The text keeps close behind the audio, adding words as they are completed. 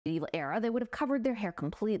medieval era, they would have covered their hair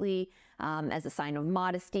completely as a sign of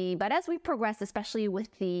modesty. But as we progress, especially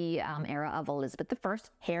with the era of Elizabeth I,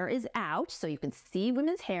 hair is out. So you can see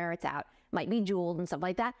women's hair, it's out. Might be jeweled and stuff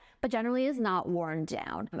like that, but generally is not worn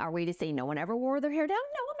down. Are we to say no one ever wore their hair down?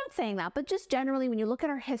 No, I'm not saying that. But just generally, when you look at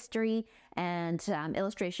our history and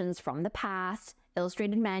illustrations from the past,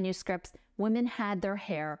 illustrated manuscripts, women had their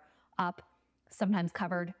hair up, sometimes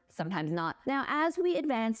covered, sometimes not. Now, as we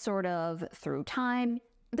advance sort of through time,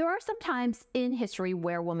 there are some times in history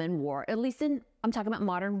where women wore, at least I'm talking about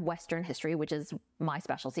modern Western history, which is my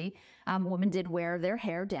specialty, women did wear their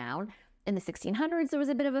hair down. In the 1600s, there was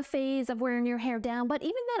a bit of a phase of wearing your hair down, but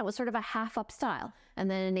even then it was sort of a half-up style. And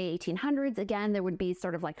then in the 1800s, again, there would be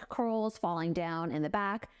sort of like curls falling down in the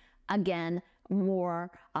back. Again,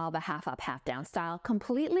 more of a half-up, half-down style.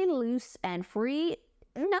 Completely loose and free,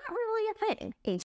 not really a thing.